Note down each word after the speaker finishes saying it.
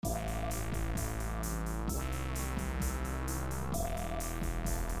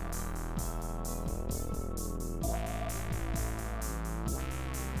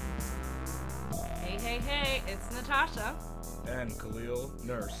It's Natasha. And Khalil,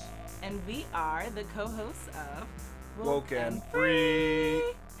 nurse. And we are the co-hosts of Woke and Free.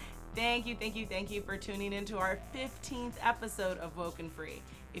 Thank you for tuning into our 15th episode of Woke and Free.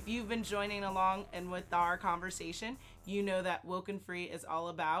 If you've been joining along and with our conversation, you know that Woke and Free is all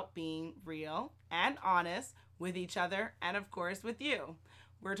about being real and honest with each other and, of course, with you.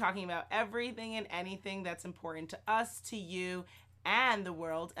 We're talking about everything and anything that's important to us, to you, and the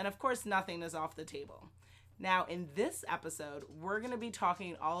world, and of course, nothing is off the table. Now, in this episode, we're going to be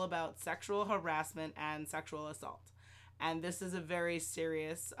talking all about sexual harassment and sexual assault. And this is a very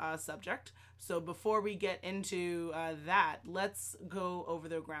serious subject. So before we get into that, let's go over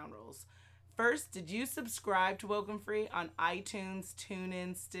the ground rules. First, did you subscribe to Woke and Free on iTunes,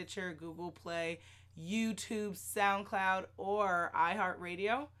 TuneIn, Stitcher, Google Play, YouTube, SoundCloud, or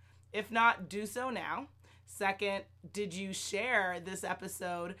iHeartRadio? If not, do so now. Second, did you share this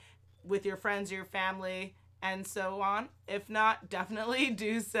episode with your friends, your family, and so on? If not, definitely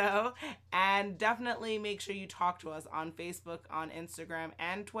do so. And definitely make sure you talk to us on Facebook, on Instagram,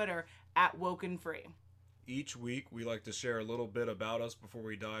 and Twitter at Woke and Free. Each week, we like to share a little bit about us before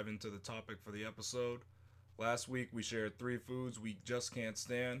we dive into the topic for the episode. Last week, we shared 3 foods we just can't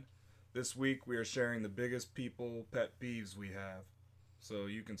stand. This week, we are sharing the biggest people pet peeves we have. So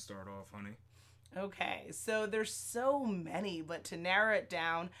you can start off, honey. Okay, so there's so many, but to narrow it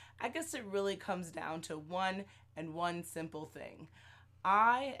down, I guess it really comes down to one simple thing.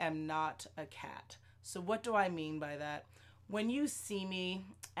 I am not a cat. So what do I mean by that? When you see me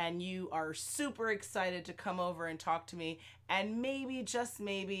and you are super excited to come over and talk to me, and maybe, just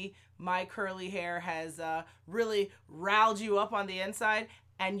maybe, my curly hair has really riled you up on the inside,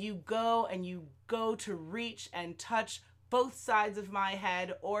 and you go to reach and touch both sides of my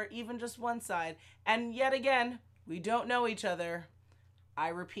head, or even just one side, and yet again, we don't know each other. I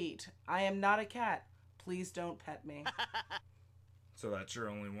repeat, I am not a cat. Please don't pet me. So that's your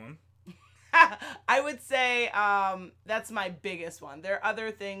only one? I would say that's my biggest one. There are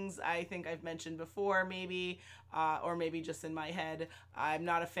other things I think I've mentioned before, maybe, or maybe just in my head. I'm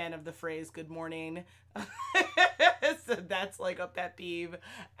not a fan of the phrase "good morning." So that's like a pet peeve.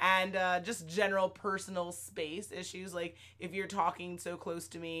 And just general personal space issues. Like if you're talking so close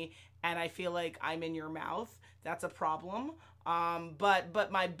to me and I feel like I'm in your mouth, that's a problem.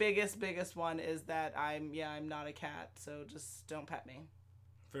 But my biggest one is that I'm not a cat. So just don't pet me.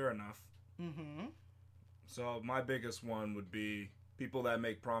 Fair enough. Mm-hmm. So my biggest one would be people that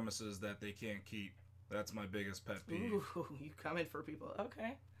make promises that they can't keep. That's my biggest pet peeve. Ooh, you coming for people.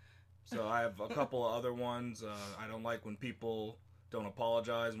 Okay. So I have a couple of other ones. I don't like when people don't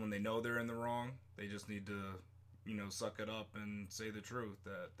apologize when they know they're in the wrong. They just need to, suck it up and say the truth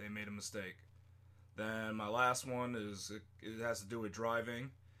that they made a mistake. Then my last one is it has to do with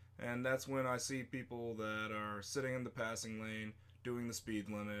driving. And that's when I see people that are sitting in the passing lane doing the speed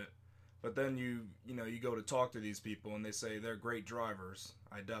limit. But then you go to talk to these people and they say they're great drivers.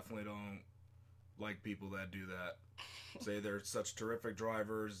 I definitely don't like people that do that. Say they're such terrific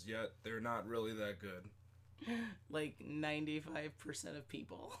drivers, yet they're not really that good. Like 95% of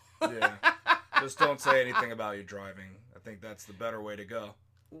people. Yeah. Just don't say anything about your driving. I think that's the better way to go.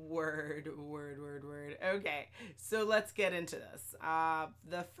 Word. Okay, so let's get into this.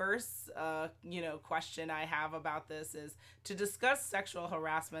 The first, question I have about this is to discuss sexual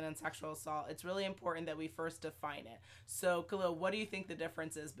harassment and sexual assault. It's really important that we first define it. So, Khalil, what do you think the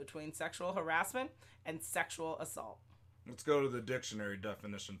difference is between sexual harassment and sexual assault? Let's go to the dictionary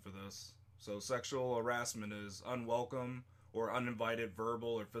definition for this. So, sexual harassment is unwelcome or uninvited verbal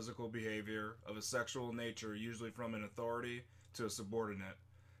or physical behavior of a sexual nature, usually from an authority to a subordinate.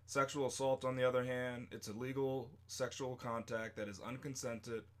 Sexual assault, on the other hand, it's illegal sexual contact that is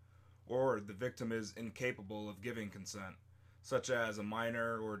unconsented or the victim is incapable of giving consent, such as a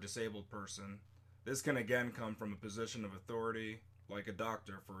minor or disabled person. This can again come from a position of authority, like a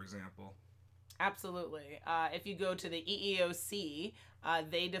doctor, for example. Absolutely. If you go to the EEOC,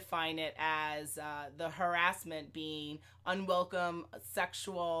 they define it as the harassment being unwelcome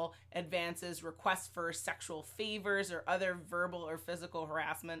sexual advances, requests for sexual favors, or other verbal or physical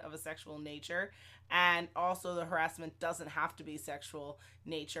harassment of a sexual nature. And also the harassment doesn't have to be sexual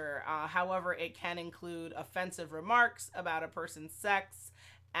nature. However, it can include offensive remarks about a person's sex,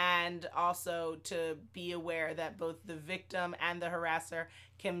 and also to be aware that both the victim and the harasser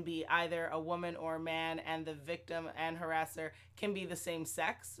can be either a woman or a man, and the victim and harasser can be the same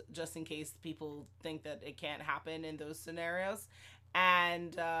sex, just in case people think that it can't happen in those scenarios.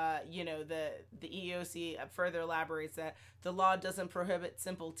 And, the EEOC further elaborates that the law doesn't prohibit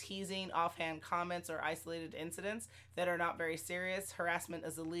simple teasing, offhand comments, or isolated incidents that are not very serious. Harassment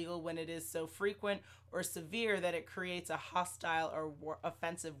is illegal when it is so frequent or severe that it creates a hostile or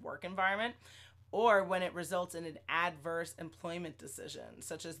offensive work environment, or when it results in an adverse employment decision,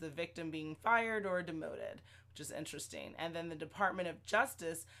 such as the victim being fired or demoted, which is interesting. And then the Department of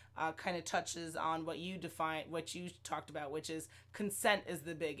Justice kind of touches on what you talked about, which is consent is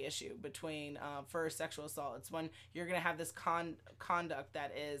the big issue between for sexual assault. It's when you're going to have this conduct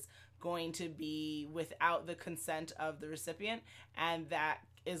that is going to be without the consent of the recipient, and that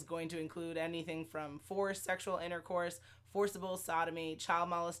is going to include anything from forced sexual intercourse, forcible sodomy, child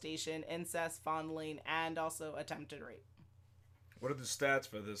molestation, incest, fondling, and also attempted rape. What are the stats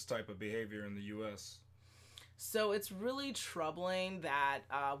for this type of behavior in the U.S.? So it's really troubling that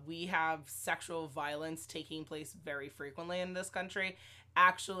we have sexual violence taking place very frequently in this country.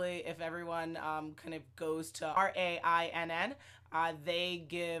 Actually, if everyone kind of goes to RAINN, they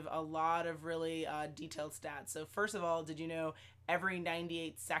give a lot of really detailed stats. So first of all, did you know every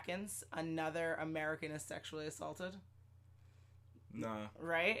 98 seconds another American is sexually assaulted? Nah.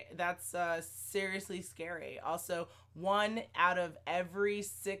 Right? That's seriously scary. Also, 1 out of every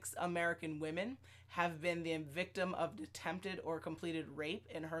 6 American women have been the victim of attempted or completed rape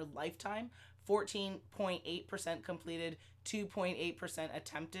in her lifetime. 14.8% completed, 2.8%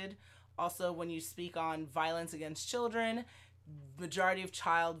 attempted. Also, when you speak on violence against children, majority of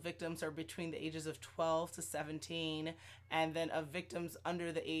child victims are between the ages of 12 to 17. And then of victims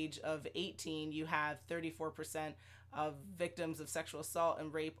under the age of 18, you have 34% of victims of sexual assault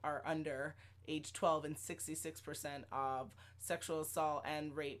and rape are under age 12, and 66% of sexual assault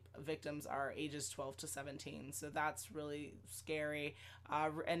and rape victims are ages 12 to 17. So that's really scary.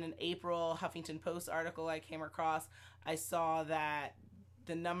 And an April Huffington Post article I came across, I saw that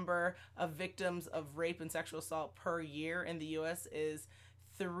the number of victims of rape and sexual assault per year in the U.S. is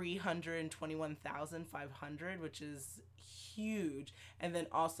 321,500, which is huge. And then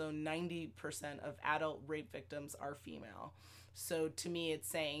also 90% of adult rape victims are female. So to me, it's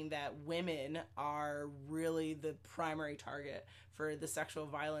saying that women are really the primary target for the sexual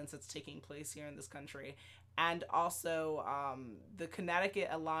violence that's taking place here in this country. And also, the Connecticut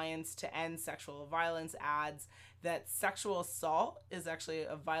Alliance to End Sexual Violence adds that sexual assault is actually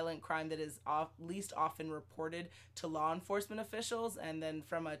a violent crime that is least often reported to law enforcement officials. And then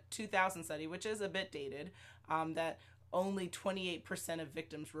from a 2000 study, which is a bit dated, that only 28% of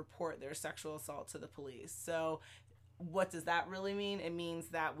victims report their sexual assault to the police. So what does that really mean? It means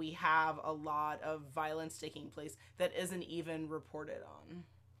that we have a lot of violence taking place that isn't even reported on.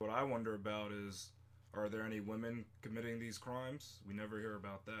 What I wonder about is, are there any women committing these crimes? We never hear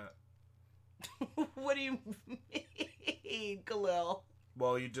about that. What do you mean, Khalil?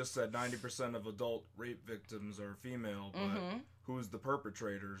 Well, you just said 90% of adult rape victims are female, but who's the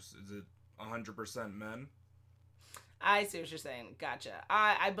perpetrators? Is it 100% men? I see what you're saying. Gotcha.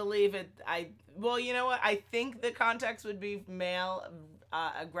 I believe it. Well, you know what? I think the context would be male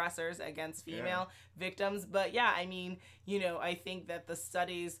aggressors against female victims. But yeah, I mean, I think that the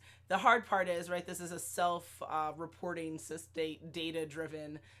studies, the hard part is, right, this is a self-reporting,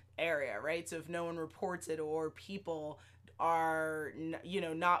 data-driven area, right? So if no one reports it, or people are,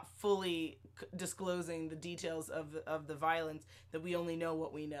 not fully disclosing the details of the violence, that we only know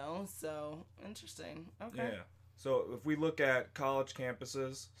what we know. So, interesting. Okay. Yeah. So if we look at college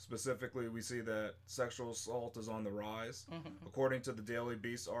campuses, specifically, we see that sexual assault is on the rise. According to the Daily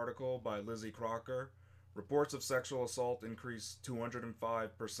Beast article by Lizzie Crocker, reports of sexual assault increased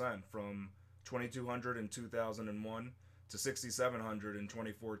 205% from 2,200 in 2001 to 6,700 in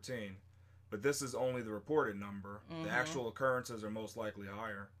 2014. But this is only the reported number. The actual occurrences are most likely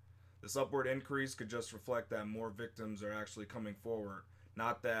higher. This upward increase could just reflect that more victims are actually coming forward,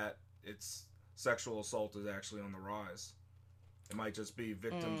 not that it's sexual assault is actually on the rise. It might just be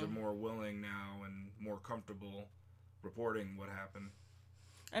victims are more willing now and more comfortable reporting what happened.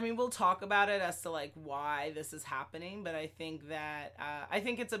 I mean, we'll talk about it as to like why this is happening, but I think that I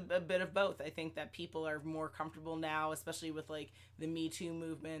think it's a bit of both. I think that people are more comfortable now, especially with like the Me Too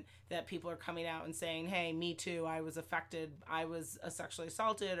movement, that people are coming out and saying, "Hey, me too. I was affected. I was sexually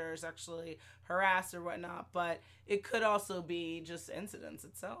assaulted or sexually harassed or whatnot." But it could also be just incidents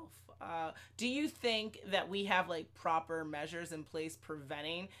itself. Do you think that we have like proper measures in place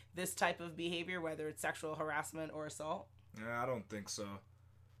preventing this type of behavior, whether it's sexual harassment or assault? Yeah, I don't think so.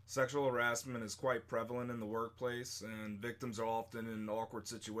 Sexual harassment is quite prevalent in the workplace, and victims are often in awkward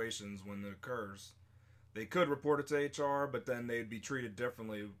situations when it occurs. they could report it to HR, but then they'd be treated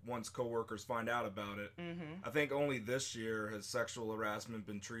differently once coworkers find out about it. Mm-hmm. I think only this year has sexual harassment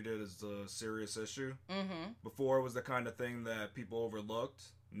been treated as a serious issue. Mm-hmm. Before, it was the kind of thing that people overlooked.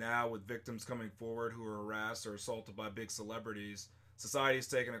 Now, with victims coming forward who are harassed or assaulted by big celebrities, society's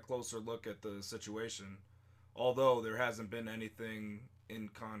taking a closer look at the situation. Although there hasn't been anything in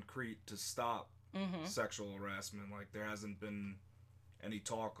concrete to stop sexual harassment. Like, there hasn't been any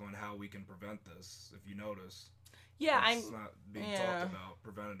talk on how we can prevent this, if you notice. Yeah, it's not being talked about,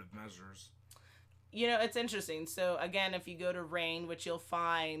 preventative measures. You know, it's interesting. So, again, if you go to RAINN, which you'll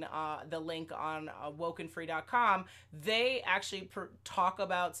find the link on wokenfree.com, they actually talk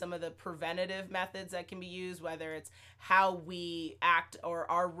about some of the preventative methods that can be used, whether it's how we act or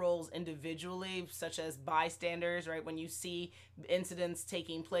our roles individually, such as bystanders, right? When you see incidents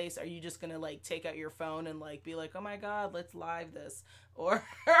taking place, are you just going to, like, take out your phone and, like, be like, oh, my God, let's live this? Or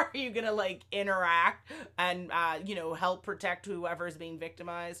are you going to, like, interact and, help protect whoever is being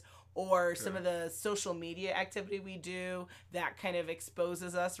victimized? Or some of the social media activity we do that kind of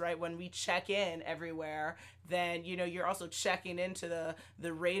exposes us, right? When we check in everywhere, then, you're also checking into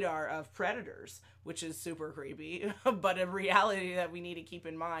the radar of predators, which is super creepy, but a reality that we need to keep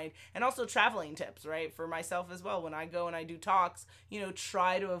in mind. And also traveling tips, right? For myself as well. When I go and I do talks,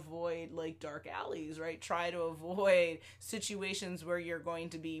 try to avoid like dark alleys, right? Try to avoid situations where you're going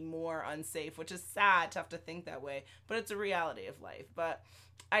to be more unsafe, which is sad to have to think that way, but it's a reality of life. But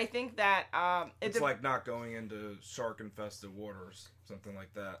I think that it's like not going into shark-infested waters, something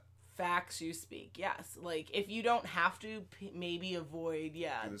like that. Facts you speak, yes. Like, if you don't have to, maybe avoid, Do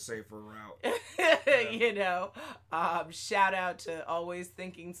the safer route. Shout out to always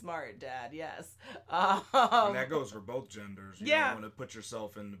thinking smart, Dad, yes. And that goes for both genders. You don't want to put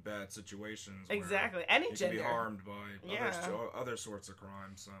yourself in bad situations. Exactly. Any you gender. You can be harmed by other sorts of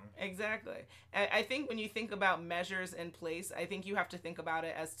crimes. So. Exactly. I think when you think about measures in place, I think you have to think about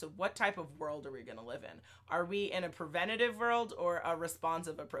it as to what type of world are we going to live in? Are we in a preventative world or a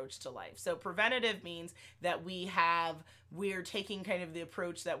responsive approach to life? So preventative means that we're taking kind of the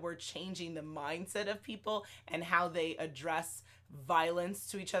approach that we're changing the mindset of people and how they address violence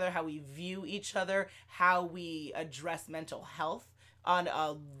to each other, how we view each other, how we address mental health on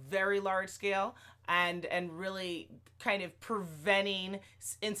a very large scale, and really kind of preventing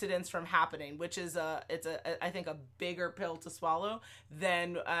incidents from happening, which is I think a bigger pill to swallow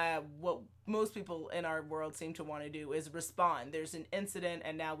than what most people in our world seem to want to do is respond. There's an incident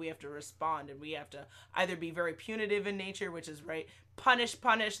and now we have to respond, and we have to either be very punitive in nature, which is right, punish,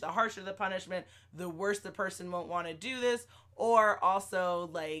 the harsher the punishment, the worse the person won't want to do this, or also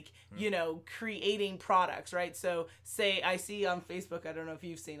like, creating products, right? So say I see on Facebook, I don't know if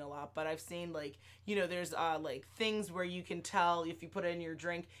you've seen a lot, but I've seen like, there's like things where you can tell if you put it in your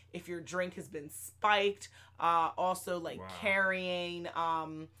drink, if your drink has been spiked, also like carrying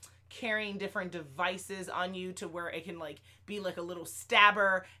different devices on you to where it can like be like a little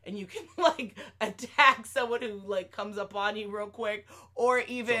stabber and you can like attack someone who like comes up on you real quick, or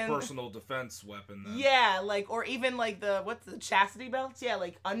even it's a personal defense weapon then. Yeah, like, or even like the chastity belts,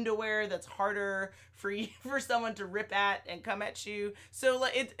 like underwear that's harder for someone to rip at and come at you. So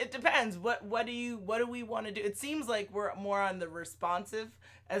like it depends. What do we want to do? It seems like we're more on the responsive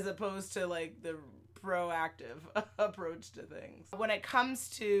as opposed to like the proactive approach to things. When it comes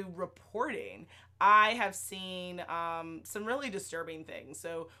to reporting, I have seen some really disturbing things.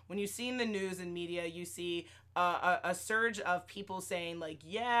 So when you see in the news and media, you see a surge of people saying like,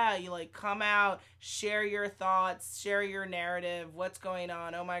 you like come out, share your thoughts, share your narrative, what's going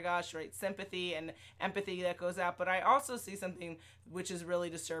on, oh my gosh, right? Sympathy and empathy that goes out. But I also see something which is really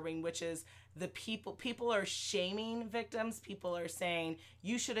disturbing, which is the people are shaming victims. People are saying,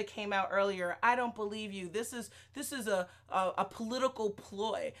 you should have came out earlier. I don't believe you. This is a political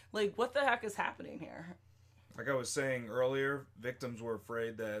ploy. Like, what the heck is happening here? Like I was saying earlier, victims were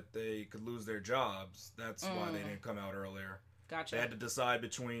afraid that they could lose their jobs. That's why they didn't come out earlier. Gotcha. They had to decide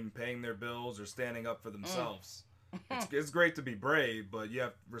between paying their bills or standing up for themselves. It's great to be brave, but you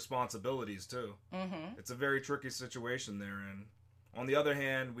have responsibilities too. Mm-hmm. It's a very tricky situation they're in. On the other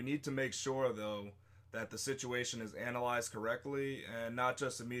hand, we need to make sure, though, that the situation is analyzed correctly and not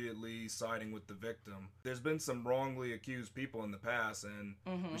just immediately siding with the victim. There's been some wrongly accused people in the past, and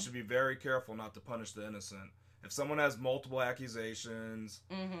we should be very careful not to punish the innocent. If someone has multiple accusations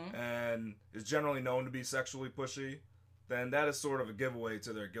and is generally known to be sexually pushy, then that is sort of a giveaway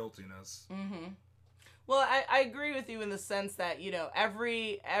to their guiltiness. Well, I agree with you in the sense that,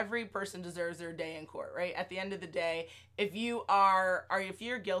 every person deserves their day in court, right? At the end of the day, if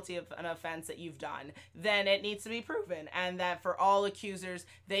you're guilty of an offense that you've done, then it needs to be proven, and that for all accusers,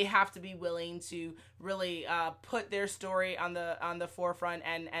 they have to be willing to really put their story on the forefront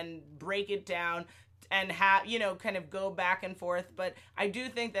and break it down and have, kind of go back and forth. But I do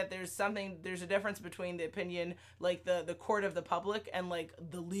think that there's a difference between the opinion, like the court of the public, and like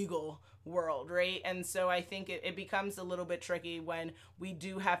the legal world, right? And so I think it becomes a little bit tricky when we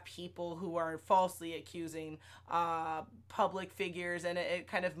do have people who are falsely accusing public figures, and it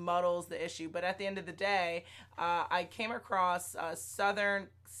kind of muddles the issue. But at the end of the day, I came across Southern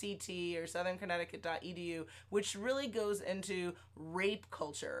CT or southernconnecticut.edu, which really goes into rape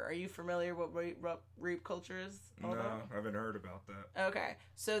culture. Are you familiar with what rape culture is? No, I haven't heard about that. Okay,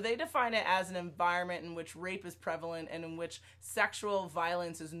 so they define it as an environment in which rape is prevalent and in which sexual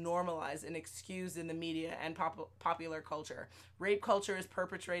violence is normalized and excused in the media and popular culture. Rape culture is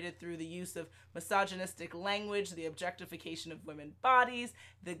perpetrated through the use of misogynistic language, the objectification of women's bodies,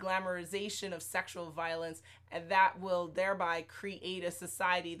 the glamorization of sexual violence, and that will thereby create a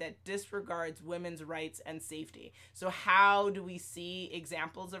society that disregards women's rights and safety. So how do we see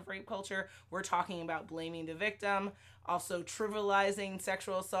examples of rape culture? We're talking about blaming the victim, also trivializing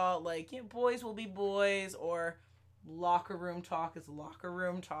sexual assault, like, boys will be boys, or locker room talk is locker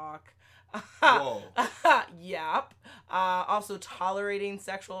room talk. Whoa. Yep. Also tolerating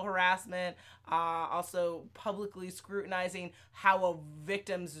sexual harassment. Also publicly scrutinizing how a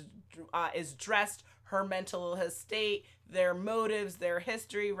victim is dressed, her mental state, their motives, their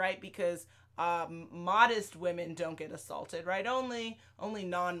history, right? Because modest women don't get assaulted, right? Only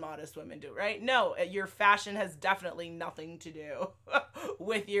non-modest women do, right? No, your fashion has definitely nothing to do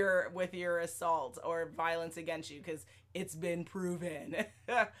with your assault or violence against you, because it's been proven.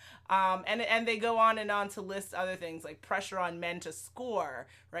 And they go on and on to list other things like pressure on men to score,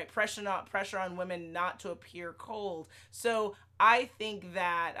 right? Pressure on women not to appear cold. So I think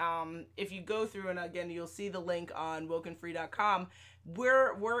that if you go through, and again, you'll see the link on wokenfree.com,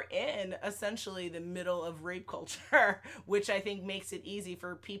 we're in essentially the middle of rape culture, which I think makes it easy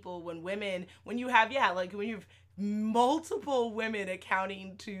for people when you have multiple women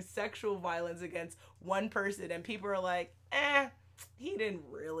accounting to sexual violence against one person, and people are like, he didn't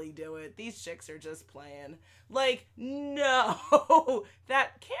really do it. These chicks are just playing. Like, no,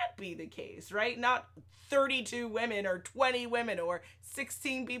 that can't be the case, right? Not 32 women or 20 women or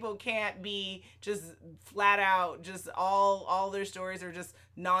 16 people can't be just flat out, just all their stories are just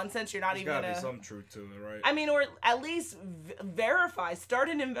nonsense. You're not There's even gotta gonna be some truth to it, right? I mean, or at least verify, start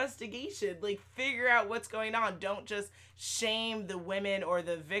an investigation, like figure out what's going on. Don't just shame the women or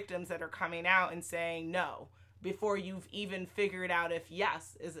the victims that are coming out and saying no before you've even figured out if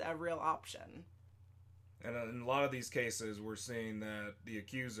yes is a real option. And in a lot of these cases, we're seeing that the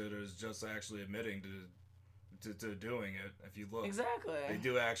accuser is just actually admitting to doing it. If you look,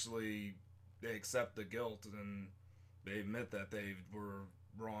 exactly, they accept the guilt and they admit that they were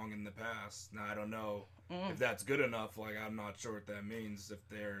wrong in the past. Now I don't know if that's good enough. Like, I'm not sure what that means. If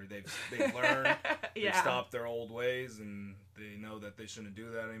they've learned, they've stopped their old ways, and they know that they shouldn't do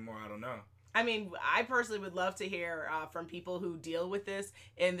that anymore. I don't know. I mean, I personally would love to hear from people who deal with this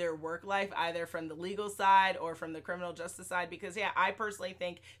in their work life, either from the legal side or from the criminal justice side, because, I personally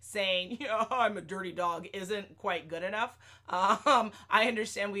think saying, I'm a dirty dog isn't quite good enough. I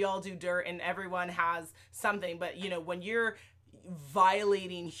understand we all do dirt and everyone has something, but, when you're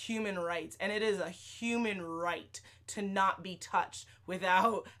violating human rights, and it is a human right to not be touched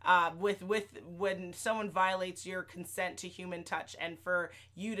without when someone violates your consent to human touch, and for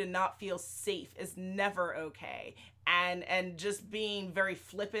you to not feel safe is never okay. And just being very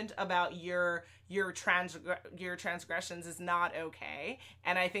flippant about your transgressions is not okay.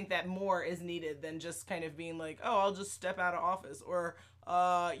 And I think that more is needed than just kind of being like, oh, I'll just step out of office, or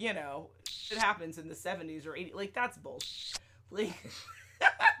it happens in the 70s or 80s. Like, that's bullshit. Like,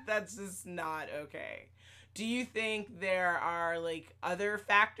 that's just not okay. Do you think there are other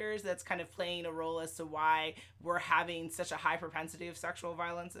factors that's kind of playing a role as to why we're having such a high propensity of sexual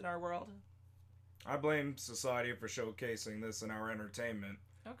violence in our world? I blame society for showcasing this in our entertainment.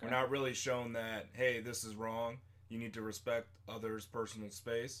 Okay. We're not really shown that, hey, this is wrong. You need to respect others' personal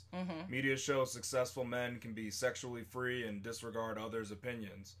space. Mm-hmm. Media shows successful men can be sexually free and disregard others'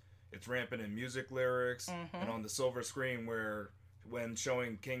 opinions. It's rampant in music lyrics and on the silver screen, where when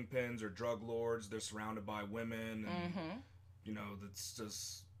showing kingpins or drug lords, they're surrounded by women, and that's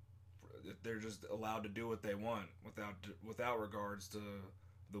just, they're just allowed to do what they want without regards to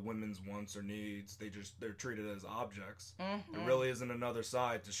the women's wants or needs. They're treated as objects. There really isn't another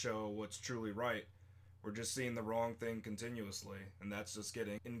side to show what's truly right. we're just seeing the wrong thing continuously, and that's just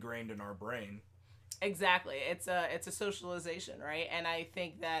getting ingrained in our brain. Exactly. It's a socialization, right? And I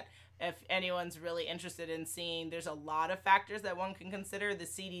think that if anyone's really interested in seeing, there's a lot of factors that one can consider. The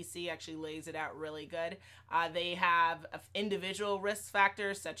CDC actually lays it out really good. They have individual risk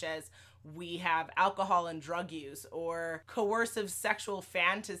factors such as we have alcohol and drug use or coercive sexual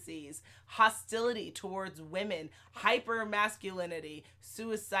fantasies, hostility towards women, hypermasculinity,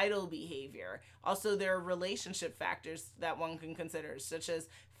 suicidal behavior. Also, there are relationship factors that one can consider, such as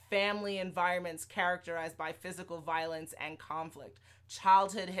family environments characterized by physical violence and conflict,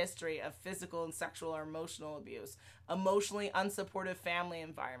 childhood history of physical and sexual or emotional abuse, emotionally unsupportive family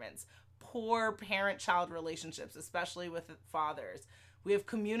environments, poor parent-child relationships, especially with fathers. We have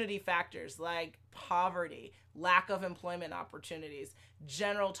community factors like poverty, lack of employment opportunities,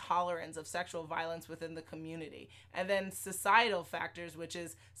 general tolerance of sexual violence within the community, and then societal factors, which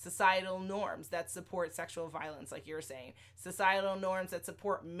is societal norms that support sexual violence, like you were saying, societal norms that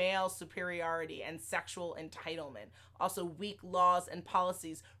support male superiority and sexual entitlement, also weak laws and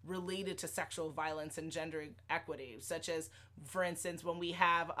policies related to sexual violence and gender equity, such as, for instance, when we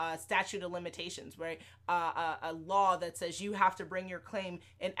have a statute of limitations, right? A law that says you have to bring your claim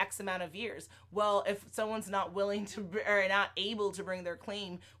in X amount of years. Well, if someone's not willing to or not able to bring their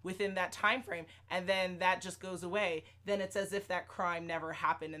claim within that time frame, and then that just goes away, then it's as if that crime never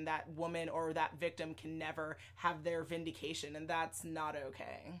happened, and that woman or that victim can never have their vindication, and that's not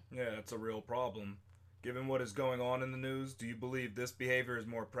okay. Yeah, it's a real problem. Given what is going on in the news, do you believe this behavior is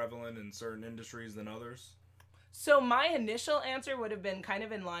more prevalent in certain industries than others? So my initial answer would have been kind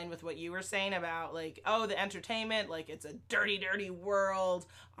of in line with what you were saying about, like, oh, the entertainment, like, it's a dirty, dirty world.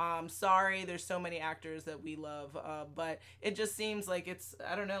 Sorry, there's so many actors that we love, but it just seems like it's,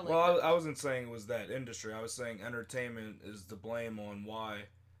 I don't know. Like, well, I wasn't saying it was that industry. I was saying entertainment is to blame on why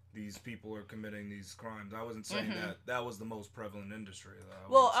these people are committing these crimes. I wasn't saying that was the most prevalent industry, though.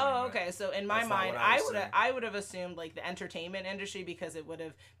 Well, okay. So in my mind, I would have assumed like the entertainment industry, because it would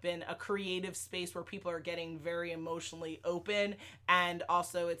have been a creative space where people are getting very emotionally open, and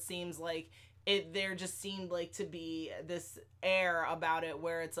also it seems like there just seemed like to be this air about it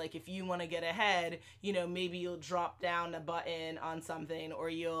where it's like, if you want to get ahead, you know, maybe you'll drop down a button on something, or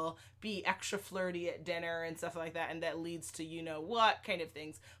you'll be extra flirty at dinner and stuff like that, and that leads to you know what kind of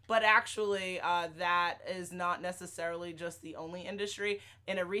things. But actually, that is not necessarily just the only industry.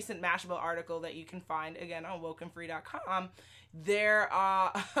 In a recent Mashable article that you can find again on wokenfree.com, there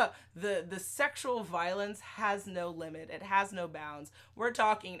the sexual violence has no limit. It has no bounds. We're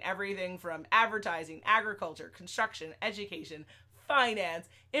talking everything from advertising, agriculture, construction, education, finance,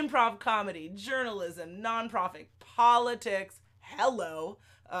 improv comedy, journalism, nonprofit, politics,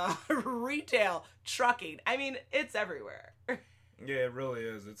 retail, trucking. I mean, it's everywhere. Yeah, it really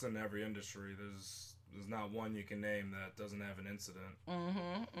is. It's in every industry. There's not one you can name that doesn't have an incident.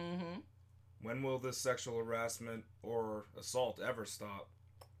 When will this sexual harassment or assault ever stop?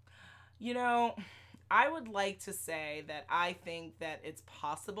 You know, I would like to say that I think that it's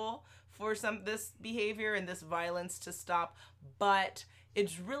possible for this behavior and this violence to stop, but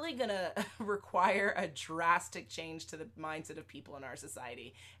it's really going to require a drastic change to the mindset of people in our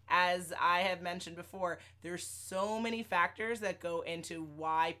society. As I have mentioned before, there's so many factors that go into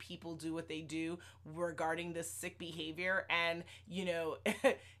why people do what they do regarding this sick behavior. And, you know,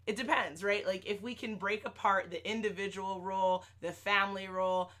 it depends, right? Like, if we can break apart the individual role, the family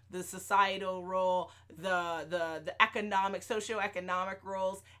role, the societal role, the economic, socioeconomic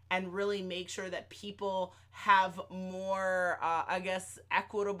roles, and really make sure that people have more,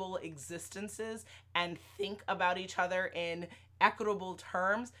 equitable existences and think about each other in equitable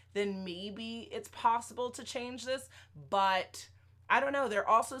terms, then maybe it's possible to change this. But I don't know. There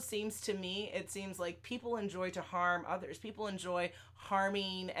also seems to me, it seems like people enjoy to harm others. People enjoy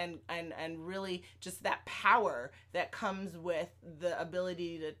harming and really just that power that comes with the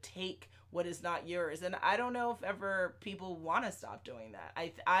ability to take what is not yours. And I don't know if ever people want to stop doing that.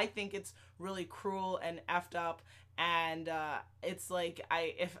 I think it's really cruel and effed up. And it's like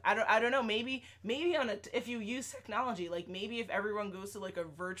I don't know, maybe if you use technology, like maybe if everyone goes to like a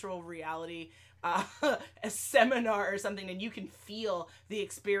virtual reality a seminar or something, and you can feel the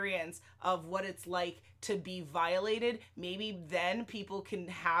experience of what it's like to be violated, maybe then people can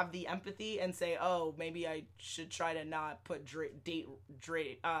have the empathy and say, oh, maybe I should try to not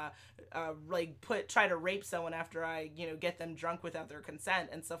try to rape someone after I, you know, get them drunk without their consent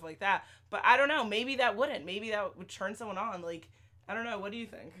and stuff like that. But I don't know, maybe that would turn someone on. Like, I don't know, what do you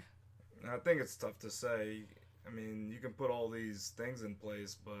think? I think it's tough to say. I mean, you can put all these things in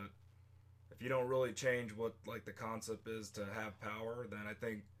place, but if you don't really change what like the concept is to have power, then I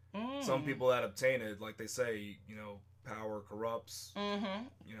think Some people that obtain it, like they say, power corrupts.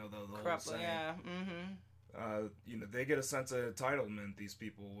 You know, the whole Corrupt, saying. yeah. They get a sense of entitlement. These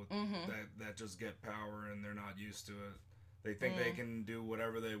people that just get power and they're not used to it. They think they can do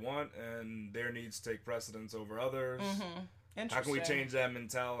whatever they want, and their needs take precedence over others. How can we change that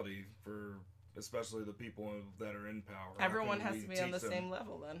mentality for, especially the people that are in power? Everyone has to be on the same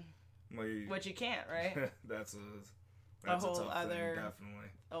level then. Which you can't, right? That's a whole tough other thing, definitely.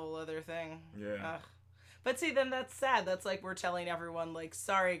 A whole other thing. Yeah. Ugh. But see, then that's sad. That's like we're telling everyone, like,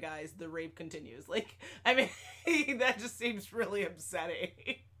 sorry guys, the rape continues. Like, I mean, that just seems really upsetting.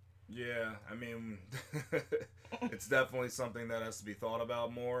 Yeah, I mean, it's definitely something that has to be thought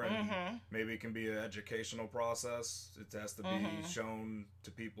about more, and maybe it can be an educational process. It has to be shown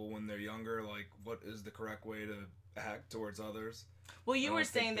to people when they're younger, like, what is the correct way to act towards others. Well, you were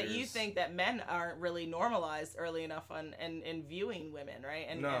saying that you think that men aren't really normalized early enough in viewing women, right?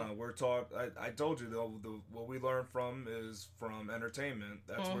 We're taught. I told you though, what we learn from is from entertainment.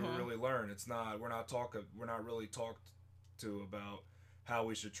 That's where we really learn. It's not. We're not really talked to about how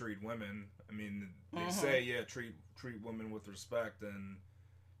we should treat women. I mean, they say treat women with respect and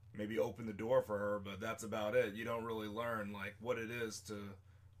maybe open the door for her, but that's about it. You don't really learn like what it is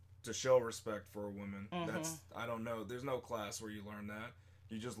to show respect for a woman. I don't know. There's no class where you learn that.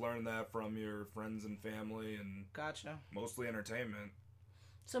 You just learn that from your friends and family and gotcha. Mostly entertainment.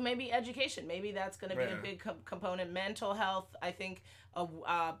 So maybe education. Maybe that's going to be a big component. Mental health, I think,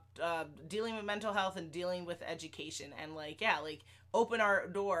 dealing with mental health and dealing with education and open our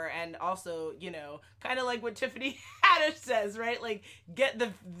door and also, kind of like what Tiffany Haddish says, right? Like get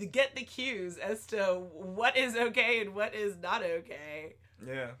the cues as to what is okay and what is not okay.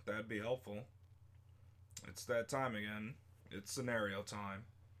 Yeah, that'd be helpful. It's that time again. It's scenario time.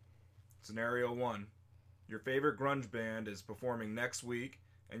 Scenario 1. Your favorite grunge band is performing next week,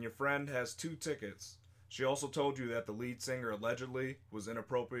 and your friend has 2 tickets. She also told you that the lead singer allegedly was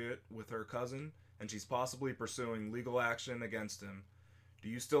inappropriate with her cousin, and she's possibly pursuing legal action against him. Do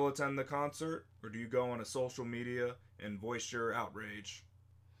you still attend the concert, or do you go on a social media and voice your outrage?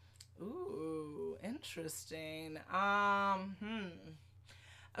 Ooh, interesting.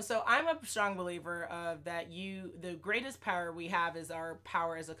 So I'm a strong believer of that the greatest power we have is our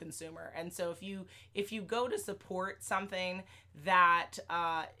power as a consumer. And so if you go to support something that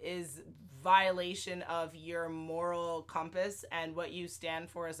is violation of your moral compass and what you stand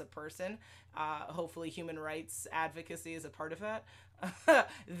for as a person, hopefully human rights advocacy is a part of that,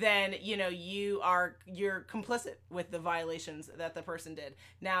 then you're complicit with the violations that the person did.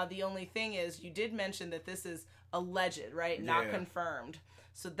 Now the only thing is you did mention that this is alleged, right? Not confirmed.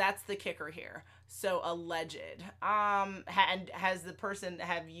 So that's the kicker here. So alleged. And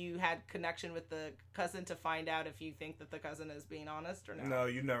have you had connection with the cousin to find out if you think that the cousin is being honest or no? No,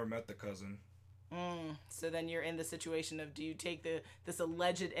 you never met the cousin. So then you're in the situation of, do you take this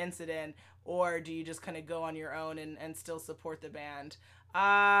alleged incident, or do you just kind of go on your own and still support the band?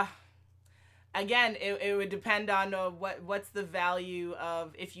 Again, it would depend on what's the value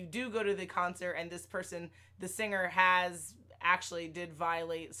of, if you do go to the concert and this person, the singer, actually did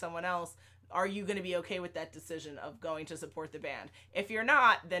violate someone else, are you going to be okay with that decision of going to support the band? If you're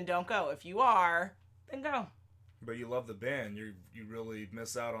not, then don't go. If you are, then go. But you love the band. You really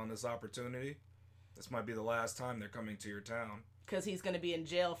miss out on this opportunity. This might be the last time they're coming to your town. Because he's going to be in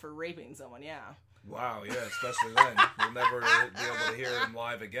jail for raping someone, yeah. Wow, yeah, especially then. You'll never be able to hear him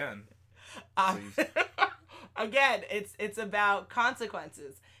live again. Again, it's about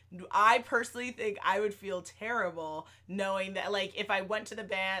consequences. I personally think I would feel terrible knowing that, like, if I went to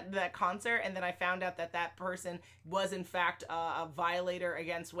that concert and then I found out that person was in fact a violator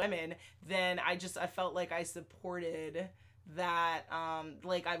against women, then I felt like I supported that,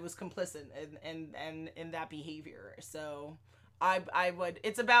 like I was complicit in that behavior. So I would.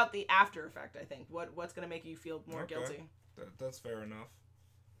 It's about the after effect. I think what's going to make you feel more guilty. That's fair enough.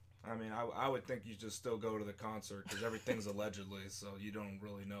 I mean, I would think you just still go to the concert because everything's allegedly, so you don't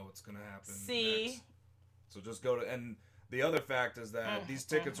really know what's going to happen next. So just go to, and the other fact is that these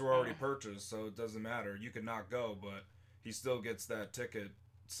tickets were already purchased, so it doesn't matter. You could not go, but he still gets that ticket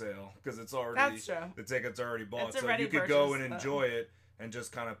sale because it's already, that's true. The ticket's already bought. So you could go and enjoy it and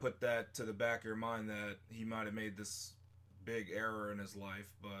just kind of put that to the back of your mind that he might have made this big error in his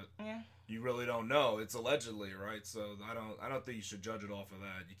life, but you really don't know. It's allegedly, right? So I don't think you should judge it off of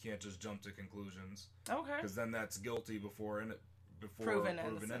that. You can't just jump to conclusions. Okay. Because then that's guilty before proven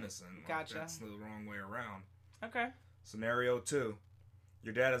innocent. Gotcha. That's the wrong way around. Okay. Scenario 2.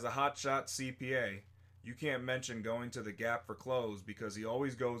 Your dad is a hotshot CPA. You can't mention going to the Gap for clothes because he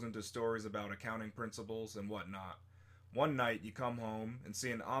always goes into stories about accounting principles and whatnot. One night, you come home and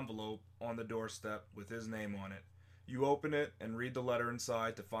see an envelope on the doorstep with his name on it. You open it and read the letter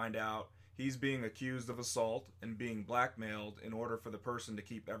inside to find out he's being accused of assault and being blackmailed in order for the person to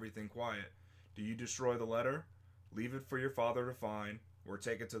keep everything quiet. Do you destroy the letter, leave it for your father to find, or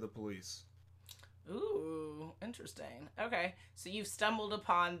take it to the police? Ooh, interesting. Okay, so you've stumbled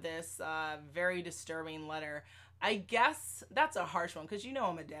upon this very disturbing letter. I guess that's a harsh one, because you know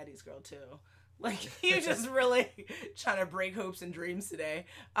I'm a daddy's girl, too. Like, you just really trying to break hopes and dreams today.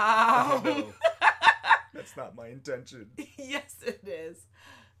 Oh, no. That's not my intention. Yes, it is.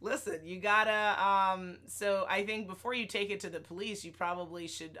 Listen, you gotta, so I think before you take it to the police, you probably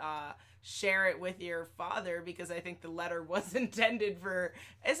should, share it with your father, because I think the letter was intended for,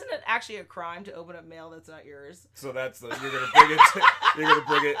 isn't it actually a crime to open up mail that's not yours? So that's the, you're gonna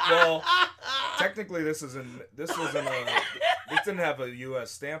bring it, well, technically this didn't have a U.S.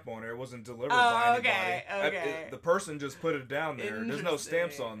 stamp on it. It wasn't delivered by anybody. Okay. The person just put it down there. There's no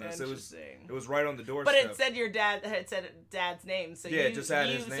stamps on this. It was right on the doorstep. But it said dad's name. So yeah, it just had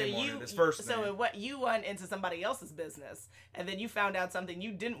his name on it, his first name. So what you went into somebody else's business, and then you found out something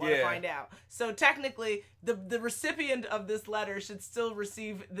you didn't want to find out. So technically, the recipient of this letter should still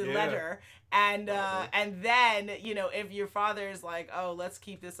receive the letter, and then if your father is like, oh, let's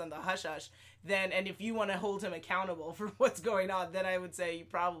keep this on the hush hush, then, and if you want to hold him accountable for what's going on, then I would say you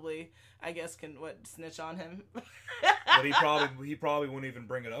probably, I guess, can snitch on him. But he probably wouldn't even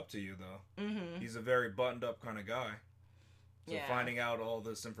bring it up to you though. Mm-hmm. He's a very buttoned up kind of guy. So yeah. Finding out all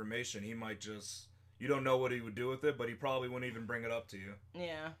this information, he might just, you don't know what he would do with it, but he probably wouldn't even bring it up to you.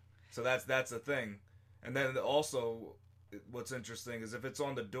 Yeah. So that's the thing. And then also, what's interesting is if it's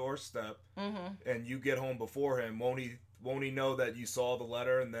on the doorstep and you get home before him, won't he know that you saw the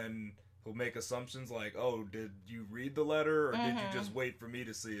letter, and then he'll make assumptions like, oh, did you read the letter, or did you just wait for me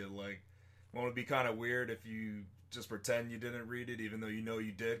to see it? Like, won't it be kind of weird if you just pretend you didn't read it even though you know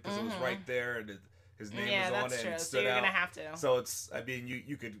you did, because it was right there and his name was on it and it stood so you're out. gonna have to. So it's, I mean,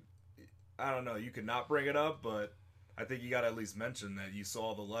 you could, I don't know, you could not bring it up, but I think you got to at least mention that you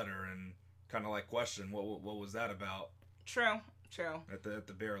saw the letter and kind of like question what was that about. True. At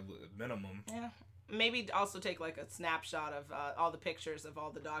the bare minimum. Yeah. Maybe also take like a snapshot of all the pictures of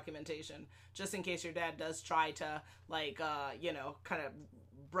all the documentation, just in case your dad does try to like kind of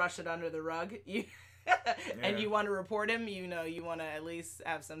brush it under the rug. And you want to report him, you want to at least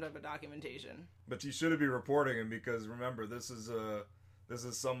have some type of documentation. But you shouldn't be reporting him, because remember, this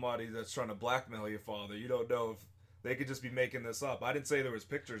is somebody that's trying to blackmail your father. You don't know if they could just be making this up. I didn't say there was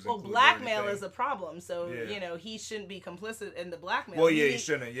pictures. Well, blackmail is a problem, so he shouldn't be complicit in the blackmail. Well, he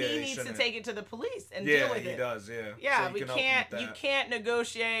shouldn't. Yeah, he needs to take it to the police and deal with it. Yeah, he does. Yeah. Yeah, so we can't. You can't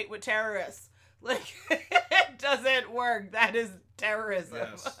negotiate with terrorists. Like, it doesn't work. That is terrorism.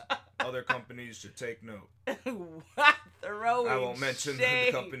 Yes. Other companies should take note. What? Throwing shade. I won't mention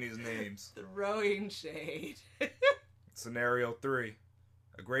the company's names. Throwing shade. Scenario 3.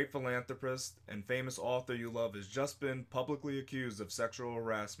 A great philanthropist and famous author you love has just been publicly accused of sexual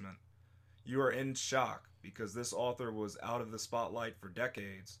harassment. You are in shock because this author was out of the spotlight for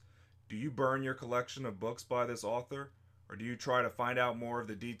decades. Do you burn your collection of books by this author, or do you try to find out more of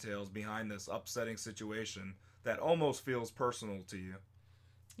the details behind this upsetting situation that almost feels personal to you?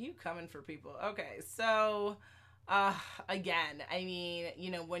 You coming for people. Okay, so again, I mean,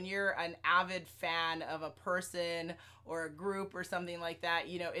 when you're an avid fan of a person or a group or something like that,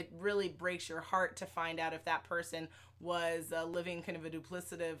 it really breaks your heart to find out if that person was living kind of a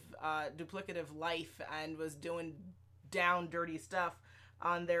duplicative life and was doing down dirty stuff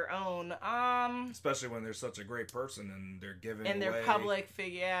on their own. Especially when they're such a great person and they're giving and away. Their public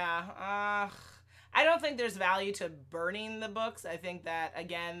figure. Yeah. I don't think there's value to burning the books. I think that,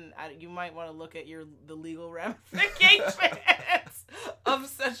 again, you might want to look at the legal ramifications of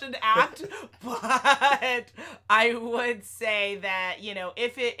such an act. But I would say that,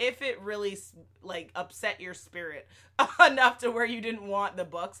 if it really like upset your spirit enough to where you didn't want the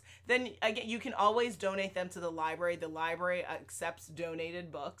books, then again, you can always donate them to the library. The library accepts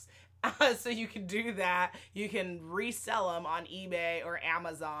donated books. So you can do that. You can resell them on eBay or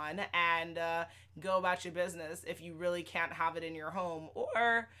Amazon and go about your business if you really can't have it in your home,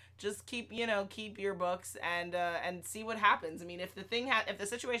 or just keep your books and see what happens. I mean, if the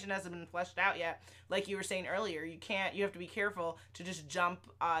situation hasn't been fleshed out yet, like you were saying earlier, you have to be careful to just jump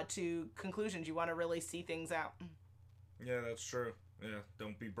to conclusions. You want to really see things out. Yeah, that's true. Yeah,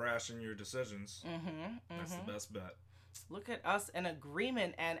 don't be brash in your decisions. That's the best bet. Look at us in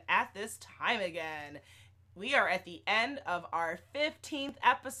agreement, and at this time again, we are at the end of our 15th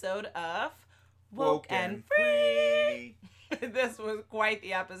episode of Woke and Free. This was quite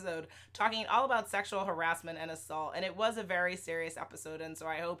the episode, talking all about sexual harassment and assault, and it was a very serious episode, and so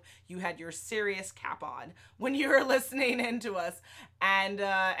I hope you had your serious cap on when you were listening into us.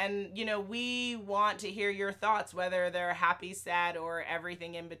 And you know, we want to hear your thoughts, whether they're happy, sad, or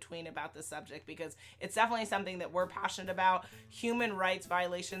everything in between about the subject, because it's definitely something that we're passionate about. Human rights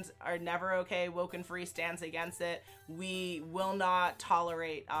violations are never okay. Woken Free stands against it. We will not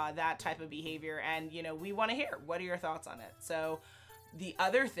tolerate that type of behavior, and you know, we want to hear, what are your thoughts on it? So the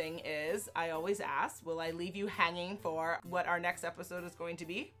other thing is, I always ask, will I leave you hanging for what our next episode is going to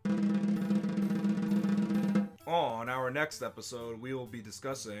be? On our next episode, we will be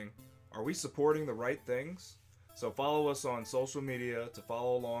discussing, are we supporting the right things? So follow us on social media to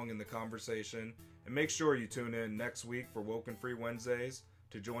follow along in the conversation, and make sure you tune in next week for Woken Free Wednesdays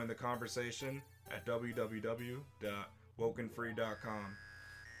to join the conversation at www.wokenfree.com.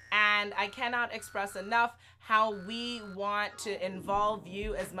 And I cannot express enough how we want to involve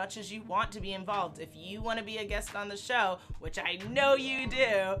you as much as you want to be involved. If you want to be a guest on the show, which I know you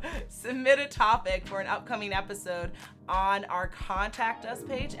do, submit a topic for an upcoming episode on our Contact Us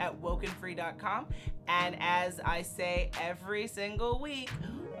page at wokenfree.com. And as I say every single week,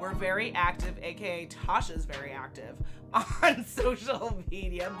 we're very active, aka Tasha's very active on social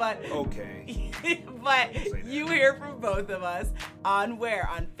media, but okay. But you hear from both of us on where?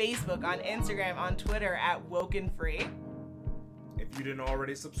 On Facebook, on Instagram, on Twitter at Woken Free. If you didn't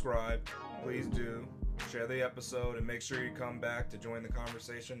already subscribe, please do. Share the episode and make sure you come back to join the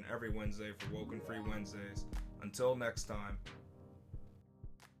conversation every Wednesday for Woken Free Wednesdays. Until next time.